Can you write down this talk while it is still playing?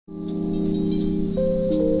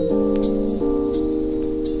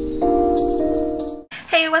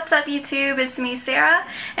What's up YouTube? It's me, Sarah,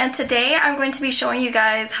 and today I'm going to be showing you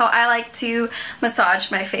guys how I like to massage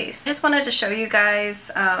my face. I just wanted to show you guys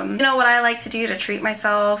what I like to do to treat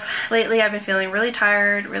myself. Lately I've been feeling really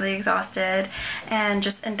tired, really exhausted, and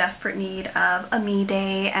just in desperate need of a me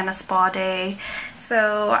day and a spa day.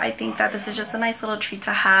 So I think that this is just a nice little treat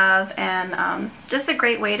to have, and just a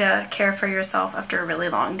great way to care for yourself after a really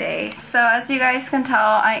long day. So as you guys can tell,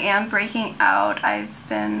 I am breaking out. I've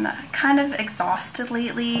been kind of exhausted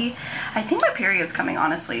lately. I think my period's coming,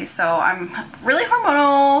 honestly, so I'm really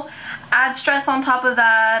hormonal. Add stress on top of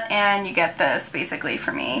that and you get this basically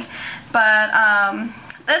for me. But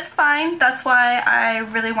that's fine. That's why I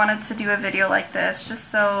really wanted to do a video like this, just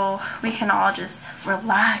so we can all just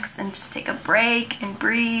relax and just take a break and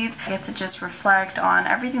breathe. I get to just reflect on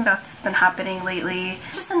everything that's been happening lately.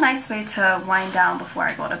 Just a nice way to wind down before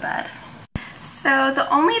I go to bed. So the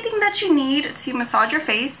only thing that you need to massage your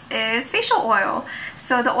face is facial oil.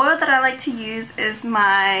 So the oil that I like to use is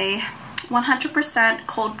my 100%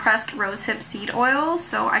 cold pressed rosehip seed oil,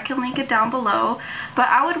 so I can link it down below, but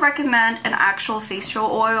I would recommend an actual facial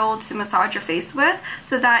oil to massage your face with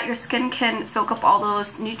so that your skin can soak up all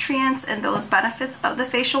those nutrients and those benefits of the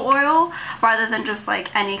facial oil rather than just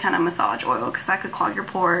like any kind of massage oil, because that could clog your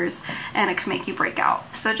pores and it can make you break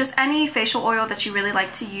out. So just any facial oil that you really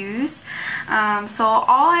like to use. So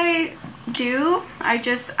all I do, I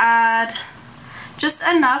just add just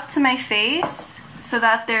enough to my face so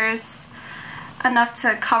that there's enough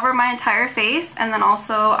to cover my entire face, and then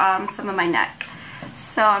also some of my neck.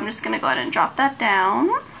 So I'm just going to go ahead and drop that down.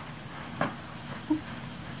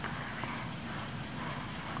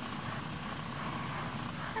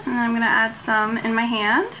 And then I'm going to add some in my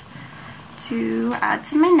hand to add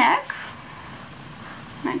to my neck.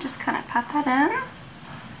 And I just kind of pat that in.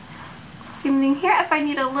 Same thing here. If I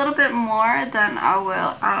need a little bit more, then I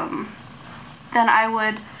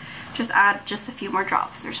would just add just a few more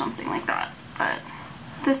drops or something like that. But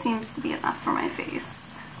this seems to be enough for my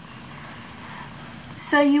face.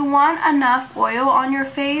 So you want enough oil on your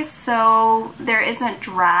face so there isn't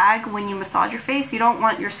drag when you massage your face. You don't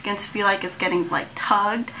want your skin to feel like it's getting like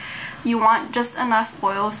tugged. You want just enough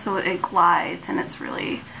oil so it glides and it's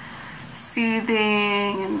really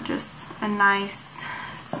soothing and just a nice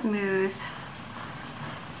smooth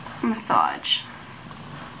massage.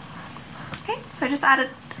 Okay, so I just added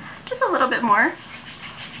just a little bit more.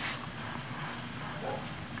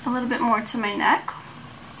 A little bit more to my neck.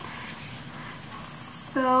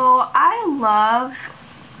 So I love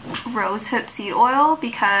rosehip seed oil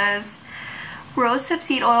because rosehip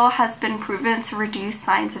seed oil has been proven to reduce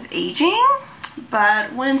signs of aging,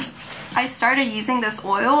 but once I started using this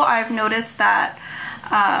oil, I've noticed that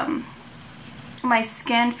my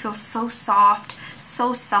skin feels so soft,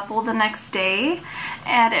 so supple the next day,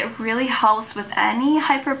 and it really helps with any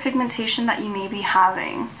hyperpigmentation that you may be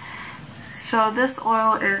having. So this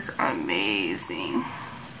oil is amazing.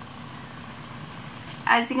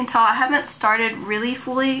 As you can tell, I haven't started really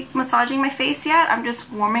fully massaging my face yet. I'm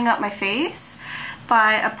just warming up my face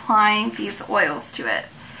by applying these oils to it.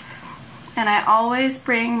 And I always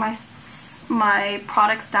bring my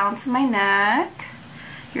products down to my neck.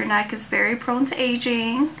 Your neck is very prone to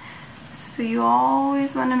aging, so you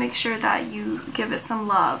always want to make sure that you give it some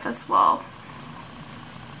love as well.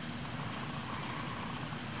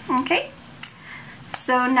 Okay,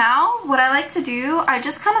 so now what I like to do, I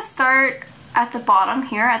just kind of start at the bottom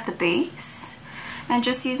here at the base, and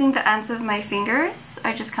just using the ends of my fingers,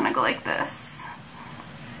 I just kind of go like this.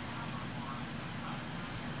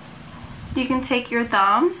 You can take your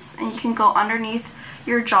thumbs and you can go underneath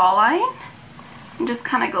your jawline and just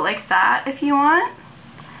kind of go like that if you want.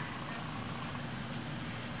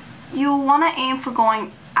 You want to aim for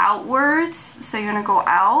going outwards, so you're going to go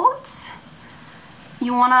out.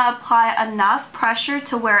 You want to apply enough pressure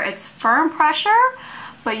to where it's firm pressure,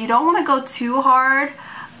 but you don't want to go too hard,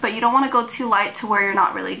 but you don't want to go too light to where you're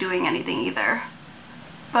not really doing anything either.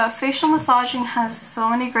 But facial massaging has so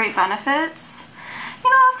many great benefits. You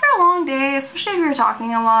know, after a long day, especially if you're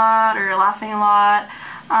talking a lot or you're laughing a lot,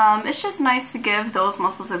 it's just nice to give those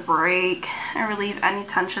muscles a break and relieve any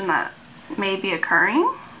tension that may be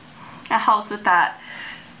occurring. It helps with that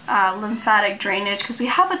lymphatic drainage, because we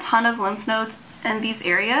have a ton of lymph nodes in these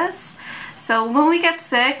areas. So when we get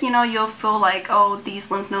sick, you know, you'll feel like, oh, these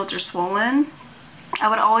lymph nodes are swollen. I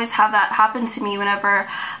would always have that happen to me whenever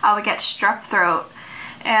I would get strep throat,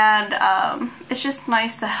 and it's just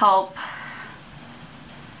nice to help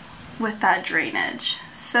with that drainage.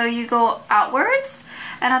 So you go outwards,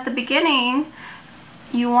 and at the beginning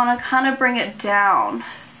you want to kind of bring it down.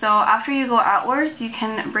 So after you go outwards, you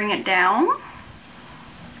can bring it down,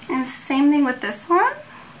 and same thing with this one.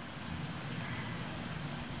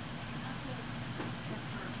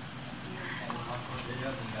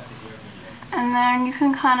 And then you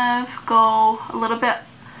can kind of go a little bit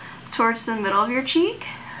towards the middle of your cheek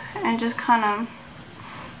and just kind of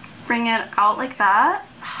bring it out like that.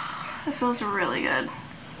 It feels really good.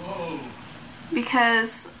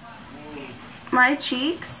 Because my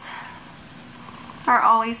cheeks are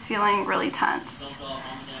always feeling really tense.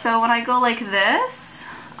 So when I go like this,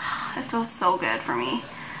 it feels so good for me.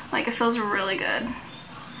 Like, it feels really good. And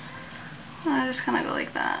I just kind of go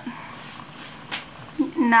like that.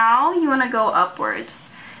 Now you want to go upwards.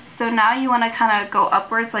 So now you want to kind of go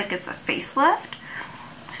upwards like it's a facelift.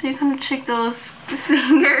 So you kind of take those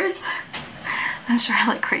fingers. I'm sure I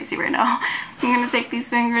look crazy right now. I'm going to take these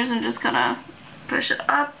fingers and just kind of push it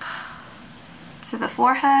up to the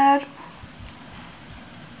forehead.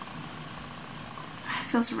 It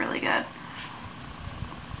feels really good.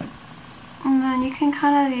 And then you can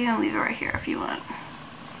kind of even leave it right here if you want.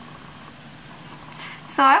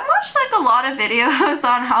 So I've watched like a lot of videos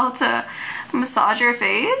on how to massage your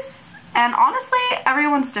face, and honestly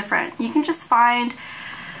everyone's different. You can just find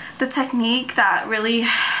the technique that really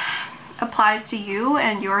applies to you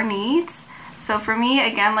and your needs. So for me,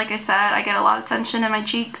 again, like I said, I get a lot of tension in my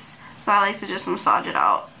cheeks, so I like to just massage it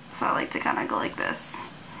out. So I like to kind of go like this.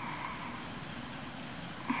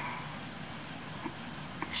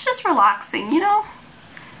 It's just relaxing, you know?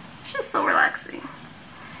 It's just so relaxing.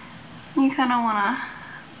 You kind of want to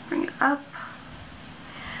bring it up.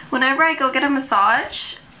 Whenever I go get a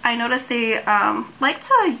massage, I notice they like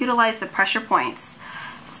to utilize the pressure points.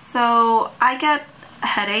 So I get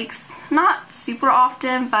headaches, not super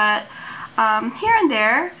often, but here and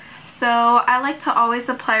there. So I like to always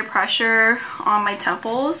apply pressure on my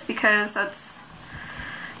temples because that's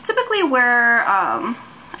typically where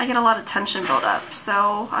I get a lot of tension build up.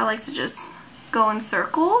 So I like to just go in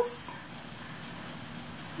circles.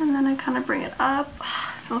 And then I kind of bring it up.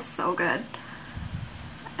 It feels so good.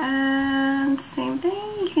 And same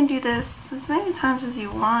thing, you can do this as many times as you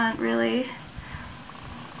want, really.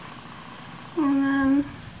 And then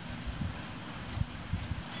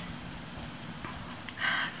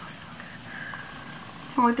it feels so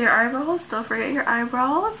good. And with your eyebrows, don't forget your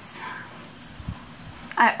eyebrows.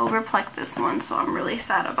 I over-plucked this one, so I'm really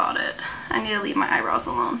sad about it. I need to leave my eyebrows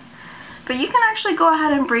alone. But you can actually go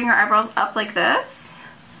ahead and bring your eyebrows up like this.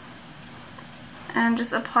 And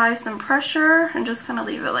just apply some pressure and just kind of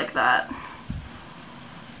leave it like that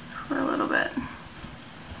for a little bit.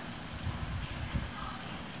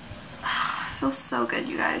 It feels so good,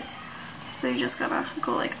 you guys. So you just gotta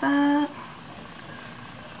go like that.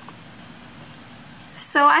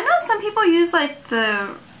 So I know some people use like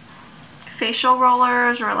the facial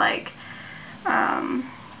rollers or like the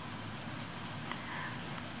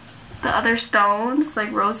other stones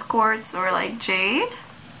like rose quartz or like jade.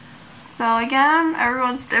 So again,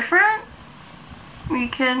 everyone's different. We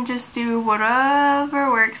can just do whatever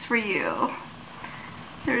works for you.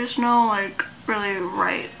 There's no like really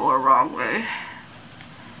right or wrong way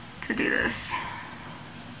to do this.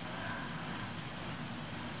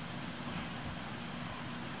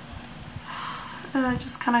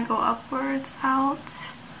 Just kind of go upwards,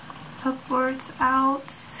 out, upwards,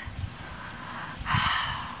 out.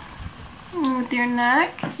 And with your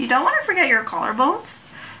neck, you don't want to forget your collarbones.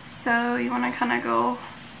 So you want to kind of go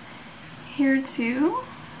here too.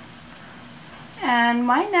 And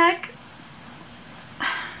my neck,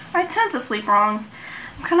 I tend to sleep wrong.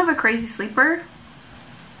 I'm kind of a crazy sleeper.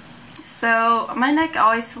 So my neck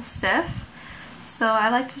always feels stiff. So I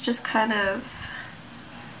like to just kind of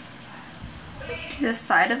do this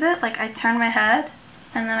side of it. Like I turn my head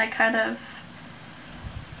and then I kind of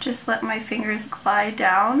just let my fingers glide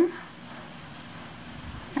down.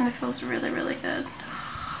 And it feels really, really good.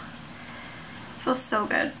 Feels so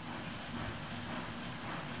good.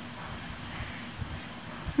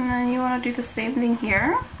 And then you want to do the same thing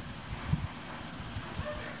here.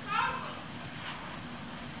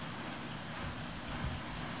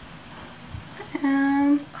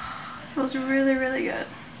 And it feels really, really good.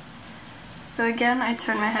 So again, I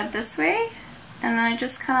turn my head this way, and then I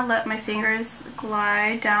just kind of let my fingers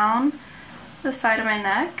glide down the side of my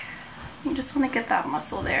neck. You just want to get that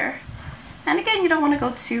muscle there. And again, you don't want to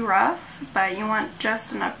go too rough, but you want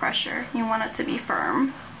just enough pressure. You want it to be firm.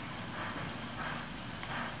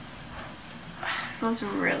 It feels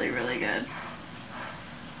really, really good.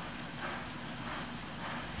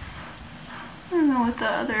 And then with the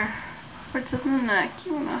other parts of the neck,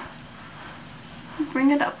 you want to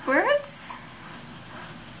bring it upwards.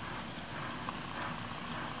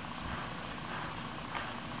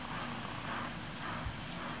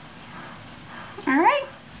 Alright.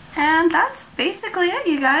 And that's basically it,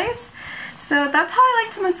 you guys. So that's how I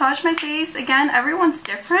like to massage my face. Again, everyone's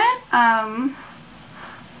different.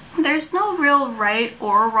 There's no real right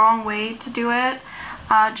or wrong way to do it.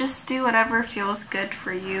 Just do whatever feels good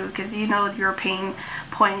for you, because you know your pain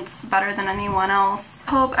points better than anyone else.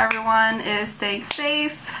 Hope everyone is staying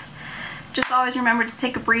safe. Just always remember to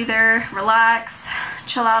take a breather, relax,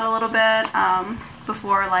 chill out a little bit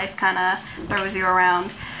before life kind of throws you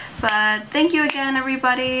around. But thank you again,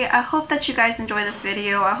 everybody. I hope that you guys enjoy this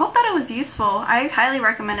video. I hope that it was useful. I highly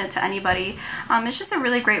recommend it to anybody. It's just a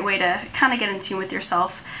really great way to kind of get in tune with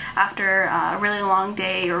yourself after a really long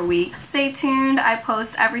day or week. Stay tuned. I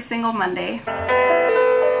post every single Monday.